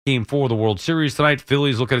Game 4 of the World Series tonight.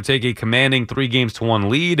 Phillies looking to take a commanding 3-1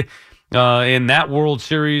 lead in that World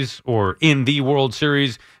Series, or in the World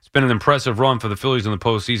Series. It's been an impressive run for the Phillies in the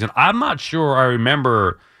postseason. I'm not sure I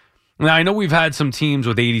remember. Now, I know we've had some teams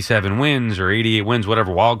with 87 wins or 88 wins,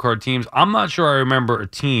 whatever, wildcard teams. I'm not sure I remember a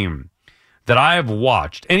team that I have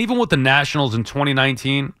watched, and even with the Nationals in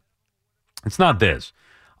 2019, it's not this.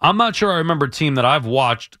 I'm not sure I remember a team that I've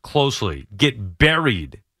watched closely get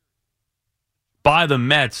buried by the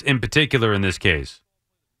Mets in particular in this case.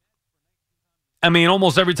 I mean,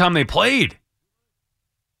 almost every time they played.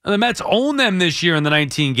 And the Mets owned them this year in the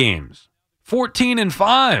 19 games.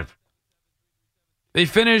 14-5. They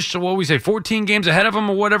finished, 14 games ahead of them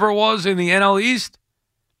or whatever it was in the NL East.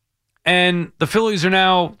 And the Phillies are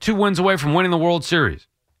now 2 wins away from winning the World Series.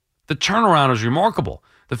 The turnaround is remarkable.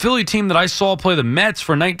 The Philly team that I saw play the Mets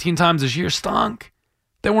for 19 times this year stunk.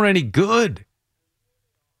 They weren't any good.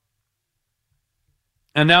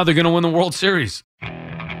 And now they're going to win the World Series.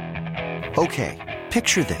 Okay,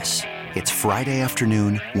 picture this. It's Friday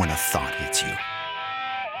afternoon when a thought hits you.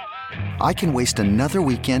 I can waste another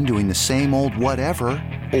weekend doing the same old whatever,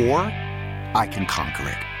 or I can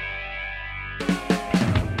conquer it.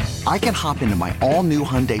 I can hop into my all-new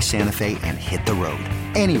Hyundai Santa Fe and hit the road.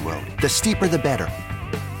 Any road. The steeper, the better.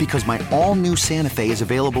 Because my all-new Santa Fe is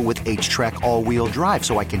available with H-Track all-wheel drive,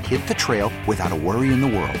 so I can hit the trail without a worry in the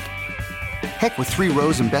world. Heck, with 3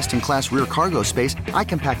 rows and best-in-class rear cargo space, I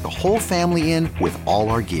can pack the whole family in with all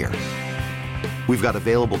our gear. We've got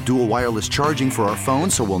available dual wireless charging for our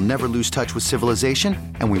phones, so we'll never lose touch with civilization,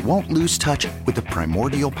 and we won't lose touch with the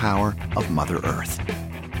primordial power of Mother Earth.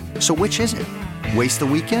 So which is it? Waste the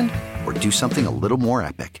weekend or do something a little more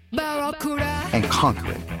epic? And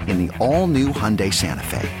conquer it in the all-new Hyundai Santa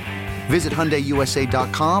Fe. Visit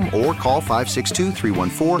HyundaiUSA.com or call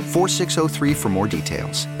 562-314-4603 for more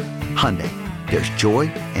details. Hyundai, there's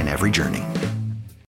joy in every journey.